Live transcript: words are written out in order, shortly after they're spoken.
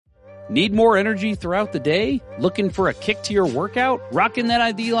Need more energy throughout the day? Looking for a kick to your workout?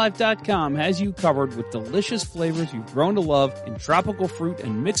 RockinThatIDLife.com has you covered with delicious flavors you've grown to love in tropical fruit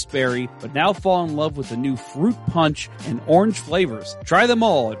and mixed berry, but now fall in love with the new fruit punch and orange flavors. Try them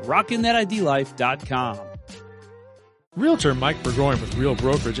all at RockinThatIDLife.com. Realtor Mike Burgoyne with Real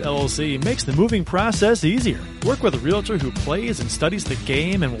Brokerage LLC makes the moving process easier. Work with a realtor who plays and studies the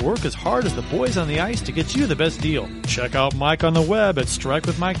game and will work as hard as the boys on the ice to get you the best deal. Check out Mike on the web at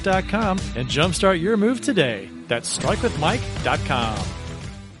strikewithmike.com and jumpstart your move today. That's strikewithmike.com.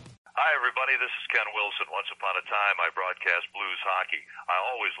 Hi, everybody. This is Ken Wilson. Once upon a time, I broadcast blues hockey. I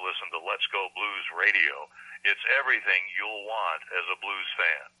always listen to Let's Go Blues Radio. It's everything you'll want as a blues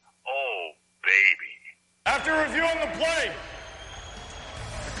fan. Oh, baby. After reviewing the play,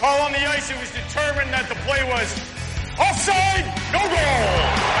 the call on the ice, it was determined that the play was offside, no goal.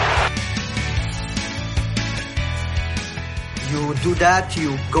 You do that,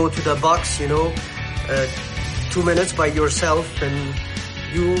 you go to the box, 2 minutes by yourself, and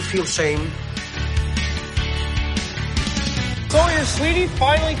you feel shame. So your sweetie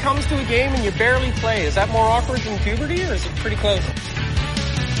finally comes to a game and you barely play. Is that more awkward than puberty, or is it pretty close?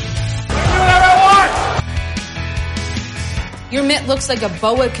 Your mitt looks like a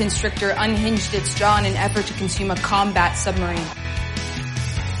boa constrictor unhinged its jaw in an effort to consume a combat submarine.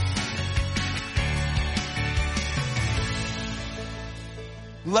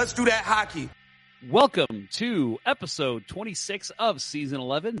 Let's do that hockey. Welcome to episode 26 of season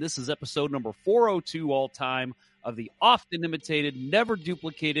 11. This is episode number 402 all time of the often imitated, never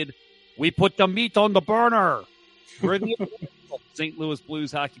duplicated, we put the meat on the burner. We're the St. Louis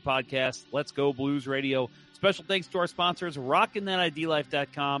Blues Hockey Podcast. Let's Go Blues Radio. Special thanks to our sponsors,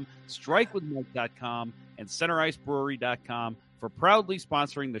 RockinThatIDLife.com, StrikeWithMike.com, and CenterIceBrewery.com for proudly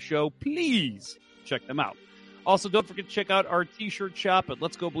sponsoring the show. Please check them out. Also, don't forget to check out our t-shirt shop at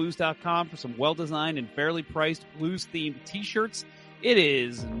Let'sGoBlues.com for some well-designed and fairly priced blues-themed t-shirts. It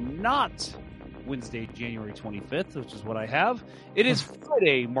is not Wednesday, January 25th, which is what I have. It is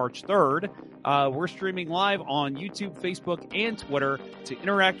Friday, March 3rd. We're streaming live on YouTube, Facebook, and Twitter. To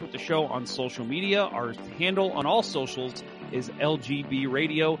interact with the show on social media, our handle on all socials is LGB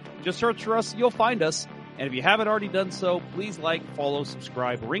Radio. Just search for us, you'll find us. And if you haven't already done so, please like, follow,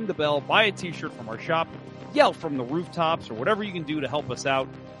 subscribe, ring the bell, buy a t-shirt from our shop, yell from the rooftops, or whatever you can do to help us out.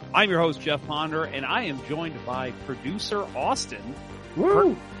 I'm your host, Jeff Ponder, and I am joined by producer Austin.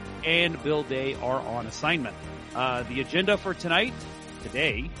 Woo! And Bill Day are on assignment. The agenda for today,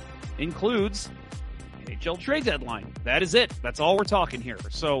 includes NHL trade deadline. That is it. That's all we're talking here.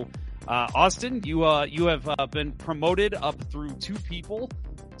 So, Austin, you have been promoted up through two people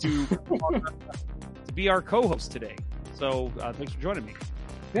to be our co-host today. So, thanks for joining me.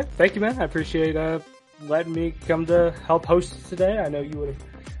 Yeah, thank you, man. I appreciate letting me come to help host today. I know you would have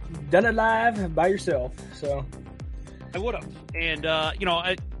done it live by yourself, so I would have. And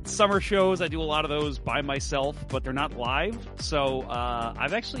summer shows, I do a lot of those by myself, but they're not live. So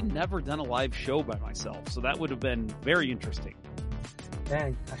I've actually never done a live show by myself. So that would have been very interesting.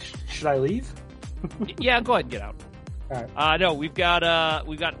 Man, should I leave? Yeah, go ahead and get out. All right. No, we've got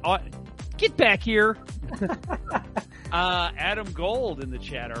get back here. Adam Gold in the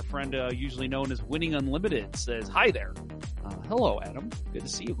chat, our friend usually known as Winning Unlimited, says, hi there. Hello, Adam. Good to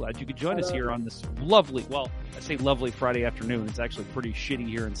see you. Glad you could join us here on this lovely, well, I say lovely Friday afternoon. It's actually pretty shitty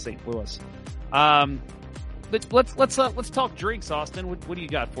here in St. Louis. But let's talk drinks, Austin. What do you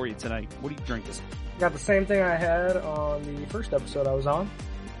got for you tonight? What are you drinking? Got the same thing I had on the first episode I was on.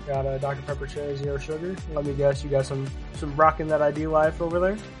 Got a Dr. Pepper Cherry Zero Sugar. Let me guess, you got some Rockin' That ID Life over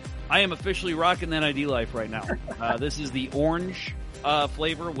there? I am officially rocking that ID Life right now. This is the orange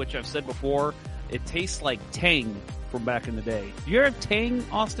flavor, which I've said before. It tastes like Tang from back in the day. Do you ever have Tang,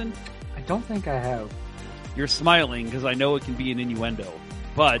 Austin? I don't think I have. You're smiling because I know it can be an innuendo.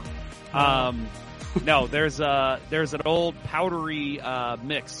 But, no, there's an old powdery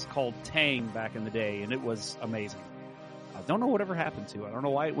mix called Tang back in the day, and it was amazing. I don't know whatever happened to it. I don't know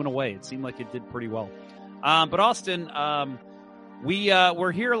why it went away. It seemed like it did pretty well. But Austin,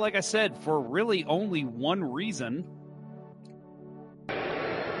 we're here, like I said, for really only one reason.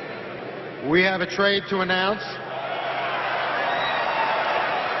 We have a trade to announce.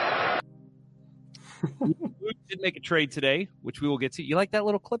 We did make a trade today, which we will get to. You like that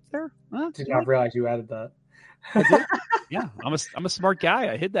little clip there? Huh? Did not realize you added that. I did? Yeah, I'm a smart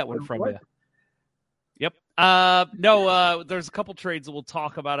guy. I hid that one from you. Yep. There's a couple trades that we'll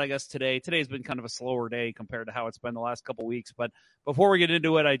talk about, I guess, today. Today's been kind of a slower day compared to how it's been the last couple weeks. But before we get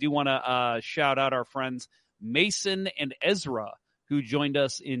into it, I do want to shout out our friends Mason and Ezra, who joined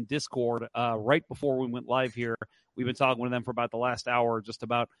us in Discord right before we went live here. We've been talking with them for about the last hour, just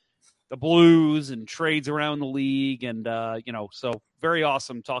about the Blues and trades around the league. And, so very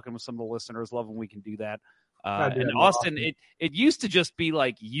awesome talking with some of the listeners. Love when we can do that. And Austin, it used to just be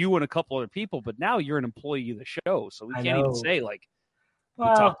like you and a couple other people, but now you're an employee of the show. So we can't even say like we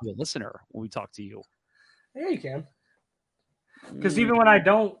talk to a listener when we talk to you. Yeah, you can. Because even when I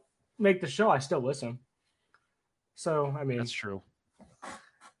don't make the show, I still listen. So, I mean. That's true.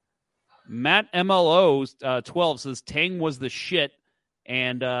 Matt MLO 12 says Tang was the shit,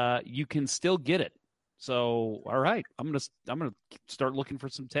 and you can still get it. So, all right, I'm gonna start looking for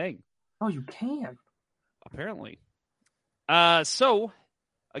some Tang. Oh, you can. Apparently. So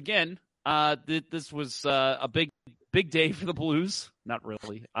again, this was a big day for the Blues. Not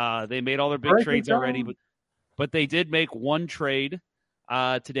really. They made all their big trades already, but they did make one trade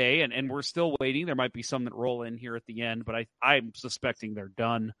today, and we're still waiting. There might be some that roll in here at the end, but I'm suspecting they're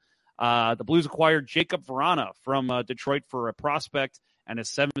done. The Blues acquired Jacob Vrana from Detroit for a prospect and a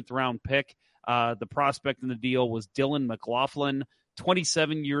 7th-round pick. The prospect in the deal was Dylan McLaughlin,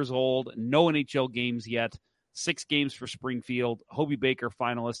 27 years old, no NHL games yet, 6 games for Springfield, Hobey Baker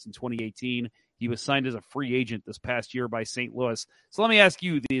finalist in 2018. He was signed as a free agent this past year by St. Louis. So let me ask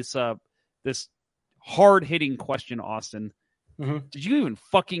you this hard-hitting question, Austin. Mm-hmm. Did you even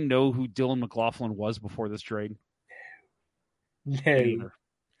fucking know who Dylan McLaughlin was before this trade? No.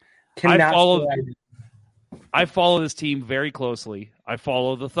 I follow this team very closely. I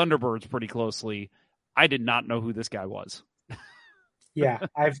follow the Thunderbirds pretty closely. I did not know who this guy was. Yeah,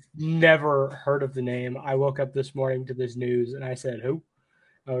 I've never heard of the name. I woke up this morning to this news and I said, who?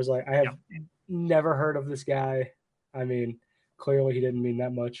 I was like, I have never heard of this guy. I mean, clearly he didn't mean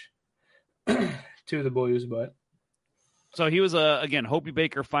that much to the Blues, but. So he was, again, Hobey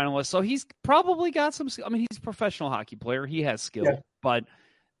Baker finalist. So he's probably got some skill. I mean, he's a professional hockey player. He has skill, but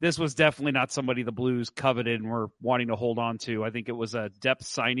this was definitely not somebody the Blues coveted and were wanting to hold on to. I think it was a depth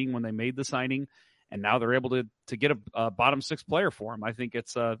signing when they made the signing, and now they're able to get a bottom 6 player for him. I think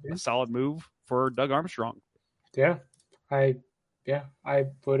it's a solid move for Doug Armstrong. Yeah, I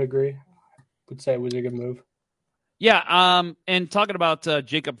would agree. I would say it was a good move. Yeah, and talking about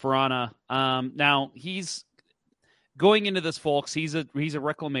Jacob Vrana, now he's going into this, folks. He's a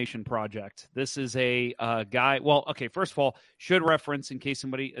reclamation project. This is a guy. Well, okay. First of all, should reference in case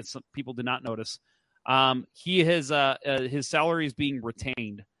some people did not notice. He has his salary is being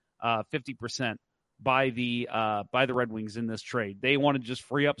retained 50% by the Red Wings in this trade. They want to just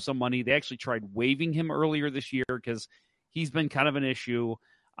free up some money. They actually tried waiving him earlier this year because he's been kind of an issue.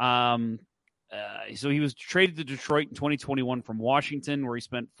 So he was traded to Detroit in 2021 from Washington, where he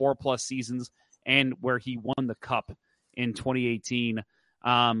spent 4+ seasons and where he won the Cup in 2018.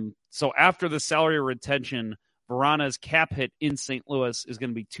 So after the salary retention, Vrana's cap hit in St. Louis is going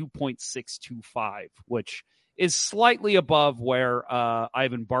to be $2.625, which is slightly above where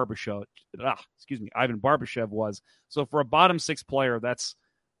Ivan Barbashev was. So for a bottom 6 player, that's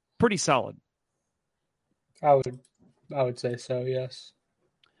pretty solid. I would say so, yes.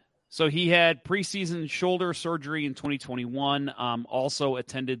 So he had preseason shoulder surgery in 2021, also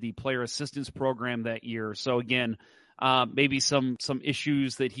attended the player assistance program that year. So again, maybe some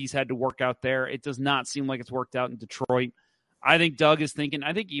issues that he's had to work out there. It does not seem like it's worked out in Detroit. I think Doug is thinking,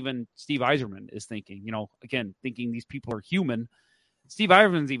 I think even Steve Yzerman is thinking, again, thinking these people are human. Steve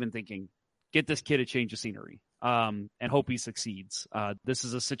Yzerman's even thinking, get this kid a change of scenery and hope he succeeds. This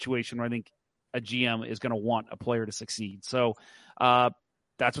is a situation where I think a GM is going to want a player to succeed. So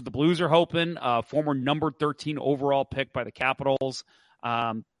that's what the Blues are hoping. Former number 13 overall pick by the Capitals.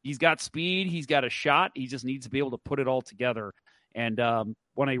 He's got speed. He's got a shot. He just needs to be able to put it all together. And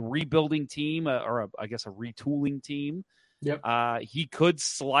when a rebuilding team or a retooling team, he could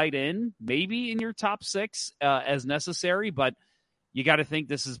slide in maybe in your top 6 as necessary. But you got to think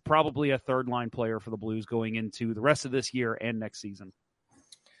this is probably a 3rd-line player for the Blues going into the rest of this year and next season.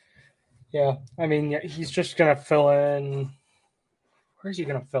 Yeah, I mean, he's just going to fill in. Where's he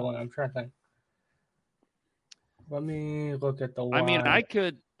going to fill in? I'm trying to think. Let me look at the line. I mean,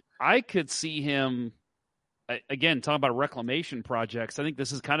 I could see him, again, talking about reclamation projects. I think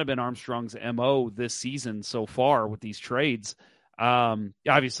this has kind of been Armstrong's MO this season so far with these trades.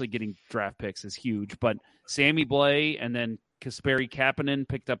 Obviously, getting draft picks is huge, but Sammy Blais and then Kasperi Kapanen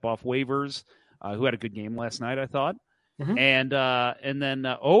picked up off waivers, who had a good game last night, I thought. Mm-hmm. And then,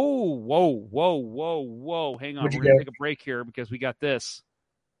 whoa. Hang on. We're going to take a break here because we got this.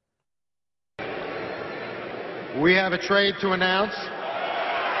 We have a trade to announce.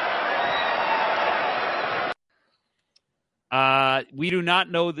 We do not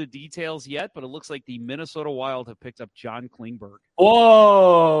know the details yet, but it looks like the Minnesota Wild have picked up John Klingberg.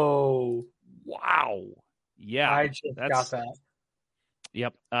 Whoa. Wow. Yeah. I just got that.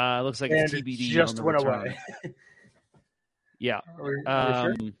 Yep. Looks like And it's TBD just on the went return. away. Yeah. Are you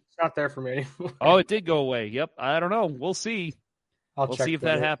sure? It's not there for me anymore. Oh, it did go away. Yep. I don't know. We'll see. We'll see if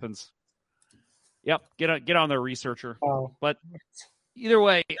that happens. Yep. Get on there, researcher. Oh. But either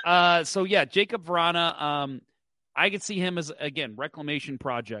way, so yeah, Jacob Vrana, I could see him as, again, reclamation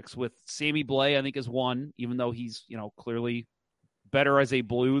projects with Sammy Blais, I think, is one, even though he's, clearly better as a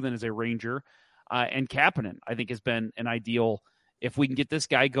Blue than as a Ranger. And Kapanen, I think, has been an ideal. If we can get this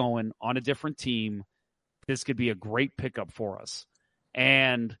guy going on a different team, this could be a great pickup for us.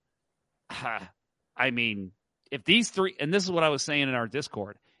 And, I mean, if these three, and this is what I was saying in our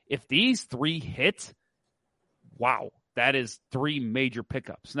Discord, if these three hit, wow, that is three major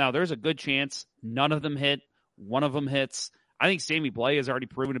pickups. Now, there's a good chance none of them hit. One of them hits. I think Sammy Blais has already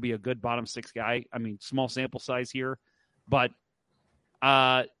proven to be a good bottom six guy. I mean, small sample size here, but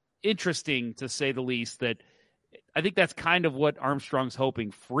interesting to say the least. That I think that's kind of what Armstrong's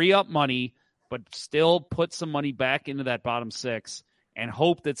hoping. Free up money, but still put some money back into that bottom six and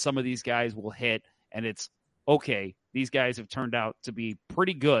hope that some of these guys will hit. And it's okay. These guys have turned out to be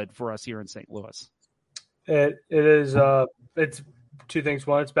pretty good for us here in St. Louis. It is. It's two things.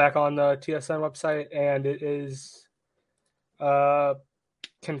 One, it's back on the TSN website, and it is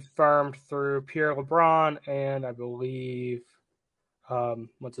confirmed through Pierre LeBron and I believe,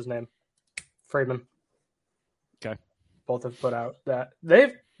 what's his name, Friedman. Okay, both have put out that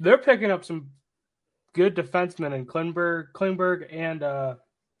they're picking up some good defensemen in Klingberg and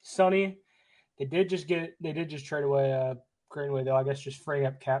Sonny. They did just trade away Greenway, though. I guess just freeing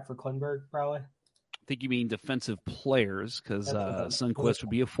up cap for Klingberg, probably. I think you mean defensive players, because Sundqvist would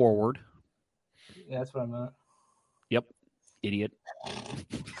be a forward. Yeah, that's what I meant. Yep, idiot.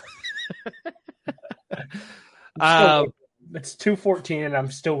 It's 2:14 and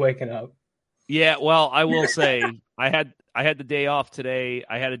I'm still waking up. Yeah, well, I will say I had the day off today.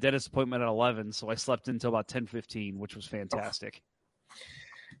 I had a dentist appointment at 11, so I slept until about 10:15, which was fantastic.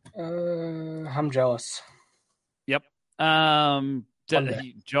 I'm jealous. Yep.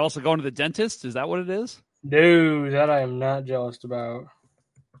 Jealous of going to the dentist? Is that what it is? No, that I am not jealous about.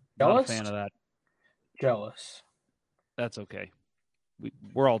 Jealous? Not a fan of that. Jealous. That's okay.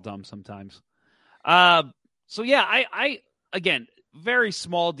 We're all dumb sometimes. So yeah, I again, very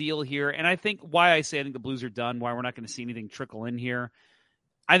small deal here, and I think I think the Blues are done, why we're not going to see anything trickle in here.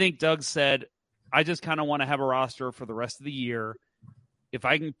 I think Doug said, I just kind of want to have a roster for the rest of the year. If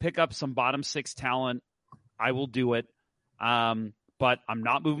I can pick up some bottom six talent, I will do it. But I'm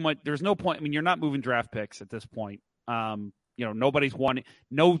not moving there's no point. I mean, you're not moving draft picks at this point. Nobody's wanting,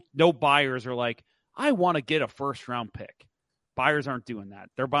 no buyers are like, I want to get a first round pick. Buyers aren't doing that.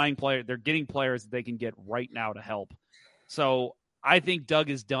 They're buying players. They're getting players that they can get right now to help. So I think Doug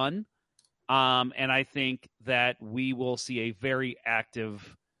is done. And I think that we will see a very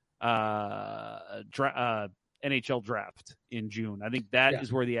active NHL draft in June. I think that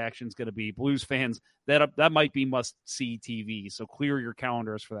is where the action is going to be. Blues fans, that might be must-see TV, so clear your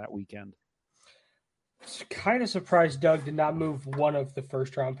calendars for that weekend. Kind of surprised Doug did not move one of the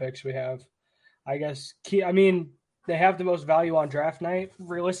first-round picks we have. I guess, they have the most value on draft night,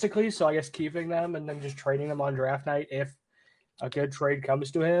 realistically, so I guess keeping them and then just trading them on draft night if a good trade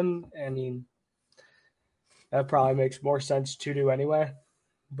comes to him. I mean, that probably makes more sense to do anyway,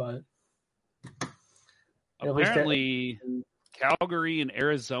 but... Apparently, Calgary and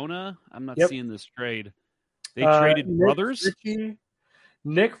Arizona, I'm not seeing this trade. They traded brothers?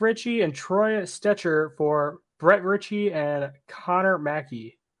 Nick Ritchie and Troy Stetcher for Brett Ritchie and Connor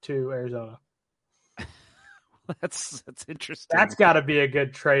Mackey to Arizona. That's interesting. That's got to be a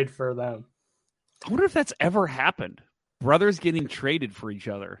good trade for them. I wonder if that's ever happened. Brothers getting traded for each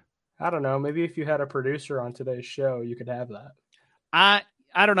other. I don't know. Maybe if you had a producer on today's show, you could have that.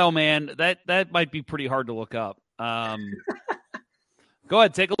 I don't know, man. That might be pretty hard to look up. Go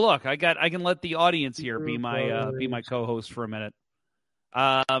ahead, take a look. I can let the audience here be my co-host for a minute.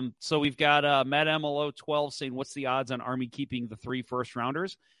 So we've got Matt MLO 12 saying, "What's the odds on Army keeping the 3 first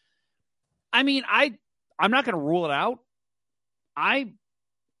rounders?" I mean, I'm not going to rule it out. I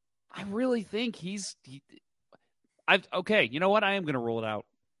really think okay. You know what? I am going to rule it out.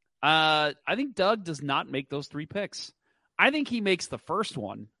 I think Doug does not make those 3 picks. I think he makes the first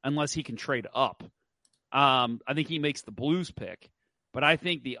one unless he can trade up. I think he makes the Blues pick, but I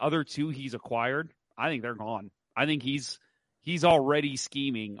think the other 2 he's acquired, I think they're gone. I think he's already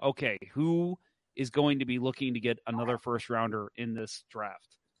scheming. Okay, who is going to be looking to get another first rounder in this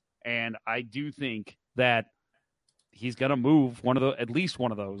draft? And I do think that he's going to move at least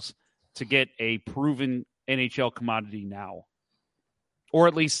one of those to get a proven NHL commodity now, or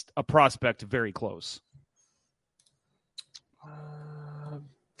at least a prospect very close.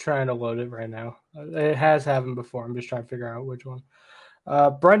 trying to load it right now. It has happened before. I'm just trying to figure out which one.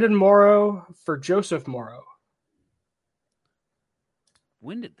 Brendan Morrow for Joseph Morrow.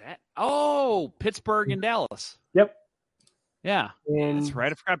 When did that? Oh, Pittsburgh and Dallas. Yep. Yeah, And that's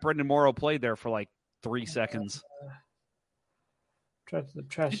right. I forgot Brendan Morrow played there for like 3 seconds. Try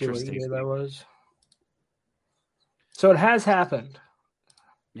to see what year that was. So it has happened.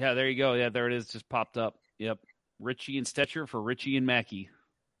 Yeah, there you go. Yeah, there it is. Just popped up. Yep. Richie and Stetcher for Richie and Mackey.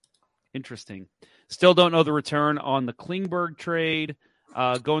 Interesting. Still don't know the return on the Klingberg trade.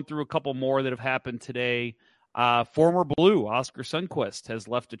 Going through a couple more that have happened today. Former Blue, Oscar Sundqvist, has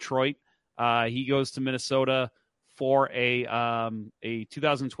left Detroit. He goes to Minnesota for a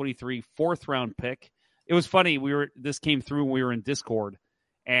 2023 4th-round pick. It was funny. This came through when we were in Discord,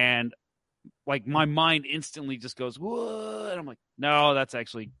 and like my mind instantly just goes, "What?" I'm like, no, that's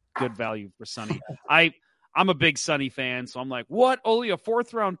actually good value for Sonny. I'm a big Sonny fan, so I'm like, what? Only a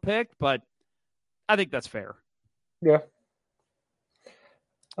 4th-round pick? But I think that's fair. Yeah.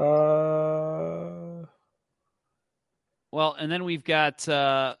 Well, and then we've got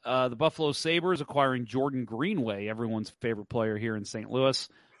the Buffalo Sabres acquiring Jordan Greenway, everyone's favorite player here in St. Louis,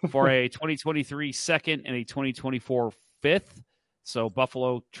 for a 2023 2nd and a 2024 5th. So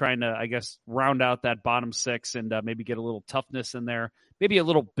Buffalo trying to, I guess, round out that bottom 6 and maybe get a little toughness in there. Maybe a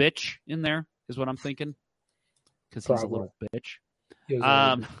little bitch in there is what I'm thinking. Because he's a little bitch.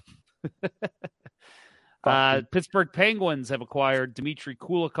 Pittsburgh Penguins have acquired Dmitry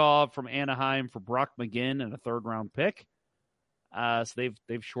Kulikov from Anaheim for Brock McGinn and a 3rd-round pick. So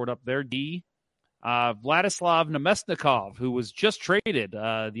they've shored up their D. Vladislav Nemesnikov, who was just traded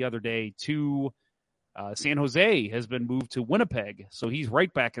the other day to San Jose, has been moved to Winnipeg. So he's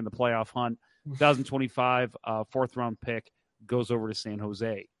right back in the playoff hunt. 2025 4th-round pick goes over to San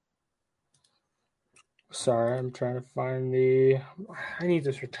Jose. Sorry, I'm trying to find I need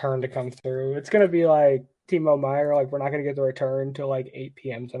this return to come through. It's going to be like Timo Meyer. Like, we're not going to get the return until like 8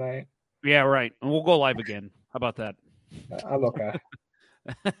 p.m. tonight. Yeah, right. And we'll go live again. How about that? I'm okay.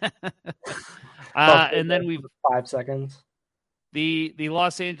 And then we've 5 seconds. The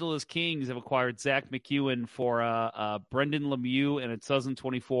Los Angeles Kings have acquired Zach McEwen for Brendan Lemieux and a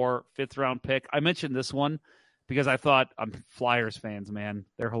 2024 5th-round pick. I mentioned this one because I thought I'm Flyers fans, man.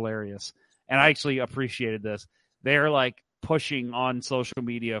 They're hilarious. And I actually appreciated this. They're like pushing on social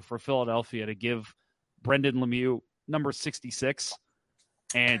media for Philadelphia to give Brendan Lemieux number 66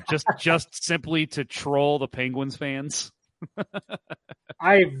 and just simply to troll the Penguins fans.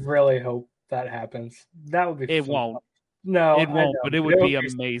 I really hope that happens. That would be It fun. won't. No, it won't, but it would be some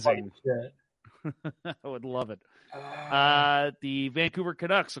amazing. funny shit. I would love it. The Vancouver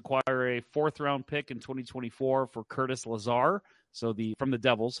Canucks acquire a 4th-round pick in 2024 for Curtis Lazar. So from the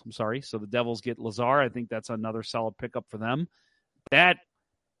Devils, I'm sorry. So the Devils get Lazar. I think that's another solid pickup for them.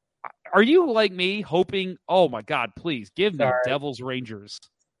 Are you like me hoping, oh my God, please give me Devils Rangers?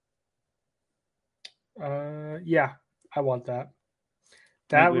 Yeah, I want that.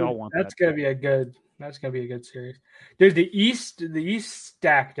 We all want that's gonna be a good series. Dude, the East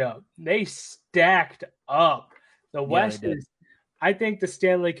stacked up. They stacked up. The West is, I think, the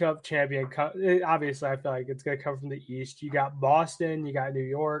Stanley Cup champion. Obviously, I feel like it's going to come from the East. You got Boston, you got New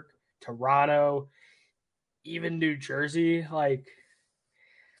York, Toronto, even New Jersey. Like,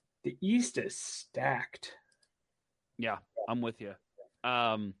 the East is stacked. Yeah, I'm with you.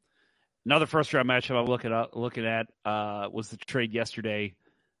 Another 1st-round matchup I'm looking at was the trade yesterday.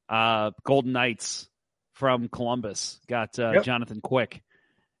 Golden Knights from Columbus got Jonathan Quick,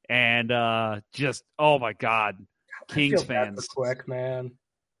 and just oh my God. Kings fans. Quick, man.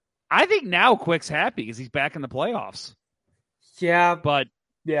 I think now Quick's happy because he's back in the playoffs. Yeah. But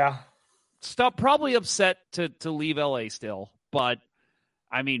yeah. Probably upset to leave LA still. But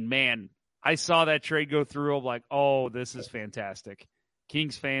I mean, man, I saw that trade go through. I'm like, oh, this is fantastic.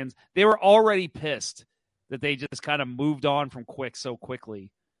 Kings fans, they were already pissed that they just kind of moved on from Quick so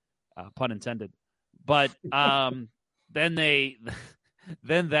quickly. Pun intended. But then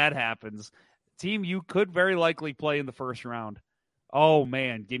that happens. Team you could very likely play in the 1st round. Oh,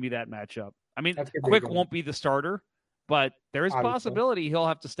 man, give me that matchup. I mean, Quick won't be the starter, but there is a possibility he'll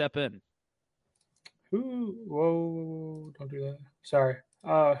have to step in. Whoa, don't do that. Sorry.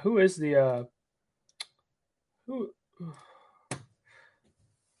 Who is the who's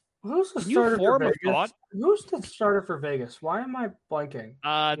the starter for Vegas? Who's the starter for Vegas? Why am I blanking?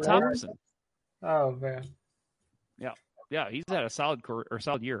 Thompson. Oh, man. Yeah, he's had a solid career or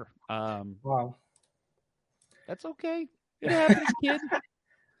solid year. Wow. That's okay. It happens, kid.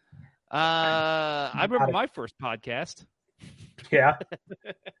 I remember my first podcast. Yeah.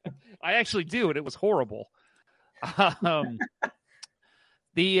 I actually do, and it was horrible.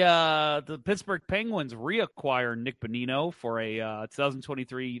 The Pittsburgh Penguins reacquire Nick Bonino for a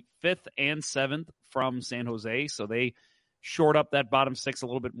 2023 5th and 7th from San Jose. So they short up that bottom six a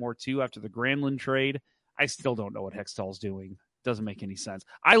little bit more, too, after the Granlund trade. I still don't know what Hextall's doing. Doesn't make any sense.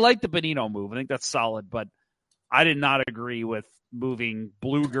 I like the Bonino move. I think that's solid, but I did not agree with moving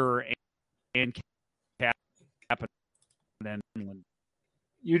Bluger and Kapanen and Granlund.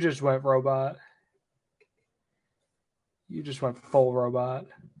 You just went robot. You just went full robot.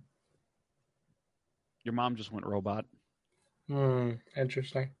 Your mom just went robot.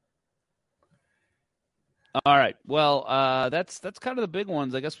 Interesting. All right. Well, that's kind of the big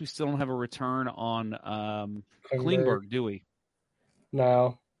ones. I guess we still don't have a return on Klingberg, do we?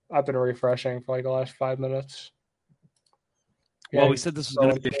 No. I've been refreshing for like the last 5 minutes. Well, we said this was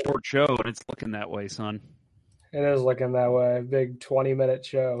going to be a short show, and it's looking that way, son. It is looking that way. Big 20-minute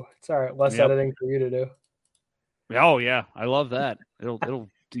show. It's all right. Less editing for you to do. Oh, yeah. I love that. It'll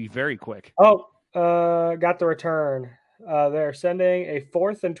be very quick. Oh, got the return. They're sending a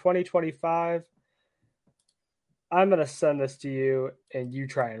 4th in 2025. I'm going to send this to you, and you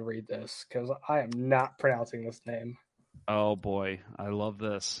try and read this because I am not pronouncing this name. Oh, boy. I love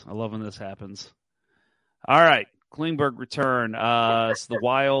this. I love when this happens. All right. Klingberg return. So the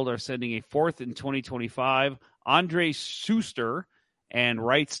Wild are sending a 4th in 2025. Andre Schuster and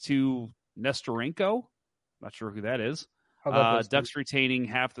rights to Nestorenko. Not sure who that is. Ducks retaining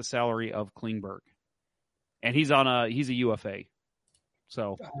half the salary of Klingberg. And he's a UFA.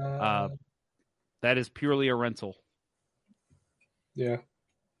 So that is purely a rental. Yeah.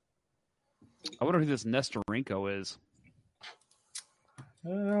 I wonder who this Nestorenko is. I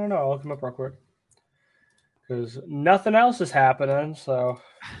don't know. I'll look him up real quick. Because nothing else is happening, so.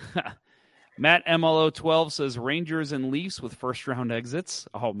 Matt MLO12 says Rangers and Leafs with first-round exits.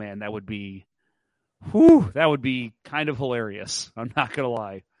 Oh, man, that would be kind of hilarious. I'm not going to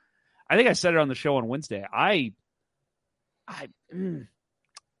lie. I think I said it on the show on Wednesday. I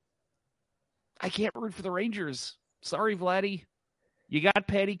can't root for the Rangers. Sorry, Vladdy. You got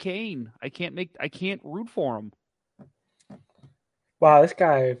Patty Kane. I can't root for him. Wow, this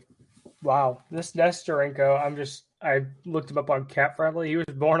guy. Wow, this Nestorenko. I looked him up on Cap Friendly. He was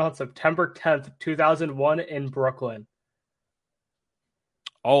born on September 10th, 2001 in Brooklyn.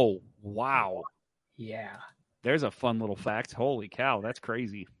 Oh, wow. Yeah. There's a fun little fact. Holy cow, that's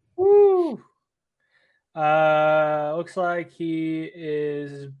crazy. Woo! Looks like he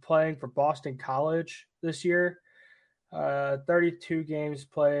is playing for Boston College this year. 32 games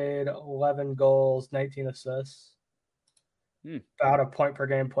played, 11 goals, 19 assists. About a point per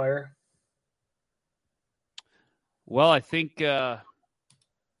game player. Well, I think I'm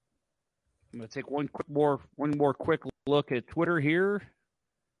going to take one more quick look at Twitter here.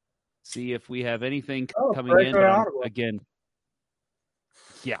 See if we have anything coming in. Again,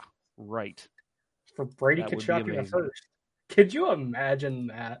 yeah, right. For Brady Tkachuk in the first. Could you imagine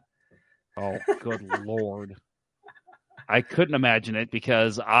that? Oh, good Lord. I couldn't imagine it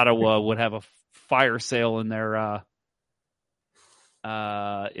because Ottawa would have a fire sale in their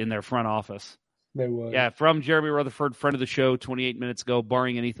front office. They would. Yeah, from Jeremy Rutherford, friend of the show, 28 minutes ago,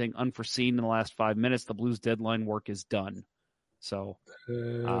 barring anything unforeseen in the last 5 minutes, the Blues deadline work is done. So,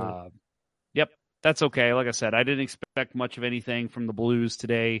 yep, that's okay. Like I said, I didn't expect much of anything from the Blues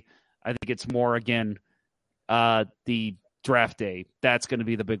today. I think it's more, again, the draft day. That's going to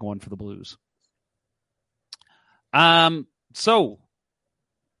be the big one for the Blues. So,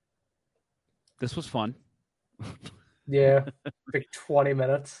 this was fun. Yeah, big 20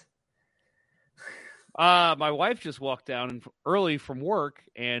 minutes. My wife just walked down early from work,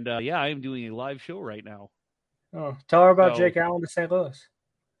 and I am doing a live show right now. Oh, tell her about Jake Allen to St. Louis.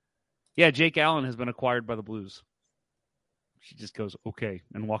 Yeah, Jake Allen has been acquired by the Blues. She just goes, okay,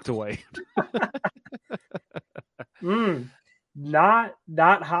 and walked away. Not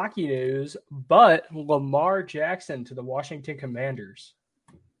hockey news, but Lamar Jackson to the Washington Commanders.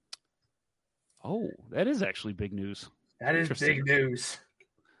 Oh, that is actually big news. That is big news.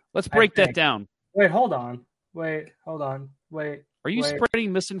 Let's break that down. Wait, hold on. Wait. Are you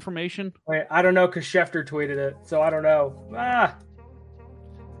spreading misinformation? Wait, I don't know because Schefter tweeted it, so I don't know.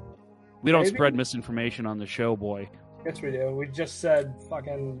 We don't spread misinformation on the show, boy. Yes, we do. We just said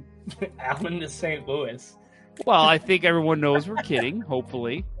fucking Allen to St. Louis. Well, I think everyone knows we're kidding,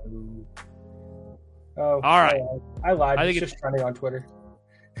 hopefully. Oh, all right. I lied. I think it's just trending on Twitter.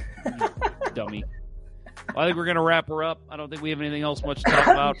 Dummy. Well, I think we're going to wrap her up. I don't think we have anything else much to talk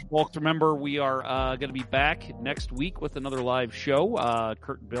about. Folks, remember, we are going to be back next week with another live show.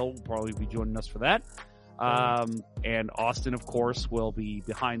 Kurt and Bill will probably be joining us for that. And Austin, of course, will be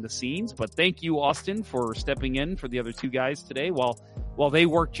behind the scenes. But thank you, Austin, for stepping in for the other two guys today while they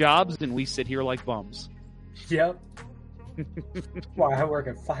work jobs and we sit here like bums. Yep. Wow, I work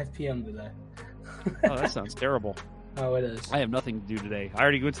at 5 p.m. today. Oh, that sounds terrible. Oh, it is. I have nothing to do today. I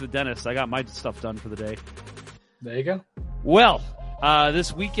already went to the dentist. I got my stuff done for the day. There you go. Well,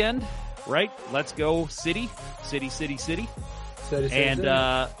 this weekend, right? Let's go city.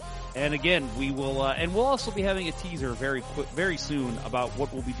 And again, we will, and we'll also be having a teaser very soon about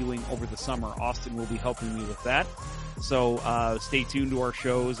what we'll be doing over the summer. Austin will be helping me with that. So stay tuned to our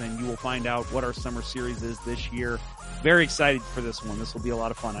shows, and you will find out what our summer series is this year. Very excited for this one. This will be a lot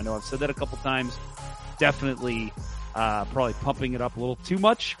of fun. I know I've said that a couple times. Definitely, probably pumping it up a little too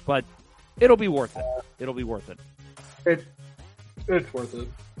much, but it'll be worth it. It'll be worth it. It's worth it.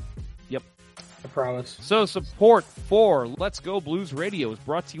 Yep. I promise. So support for Let's Go Blues Radio is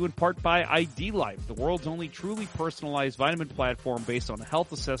brought to you in part by ID Life, the world's only truly personalized vitamin platform based on a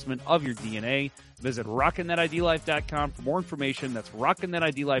health assessment of your DNA. Visit rockinthatidlife.com for more information. That's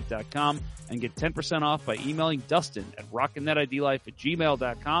rockinthatidlife.com and get 10% off by emailing Dustin at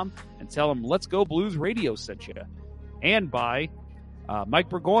rockinthatidlife@gmail.com and tell him Let's Go Blues Radio sent you. And by Mike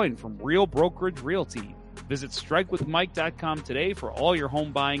Burgoyne from Real Brokerage Realty. Visit strikewithmike.com today for all your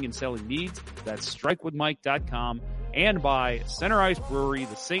home buying and selling needs. That's strikewithmike.com. And by Center Ice Brewery,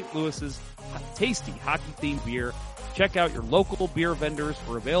 the St. Louis's tasty hockey-themed beer. Check out your local beer vendors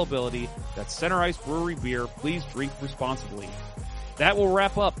for availability. That's Center Ice Brewery beer. Please drink responsibly. That will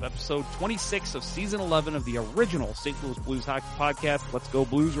wrap up episode 26 of season 11 of the original St. Louis Blues Hockey Podcast, Let's Go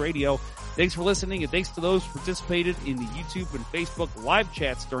Blues Radio. Thanks for listening, and thanks to those who participated in the YouTube and Facebook live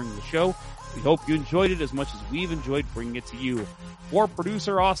chats during the show. We hope you enjoyed it as much as we've enjoyed bringing it to you. For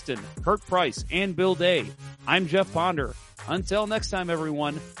producer Austin, Kurt Price, and Bill Day, I'm Jeff Ponder. Until next time,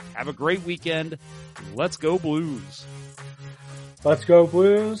 everyone, have a great weekend. Let's go Blues. Let's go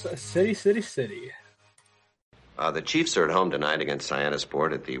Blues, city, city, city. The Chiefs are at home tonight against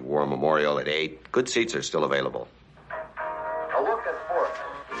Cyanosport at the War Memorial at 8. Good seats are still available. A look at sports.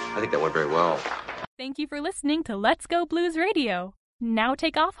 I think that went very well. Thank you for listening to Let's Go Blues Radio. Now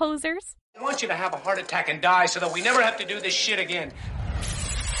take off, hosers. I want you to have a heart attack and die so that we never have to do this shit again.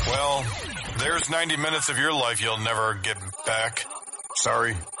 Well, there's 90 minutes of your life you'll never get back.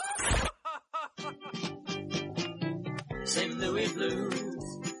 Sorry. St. Louis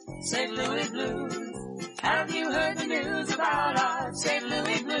Blues, St. Louis Blues. Have you heard the news about our St.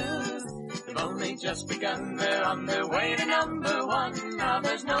 Louis Blues? They've only just begun, they're on their way to number one. Now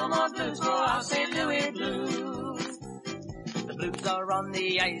there's no more blues for our St. Louis Blues. The Blues are on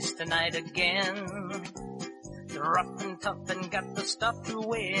the ice tonight again. They're rough and tough and got the stuff to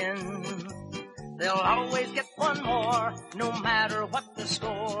win. They'll always get one more, no matter what the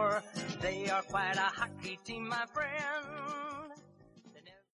score. They are quite a hockey team, my friend.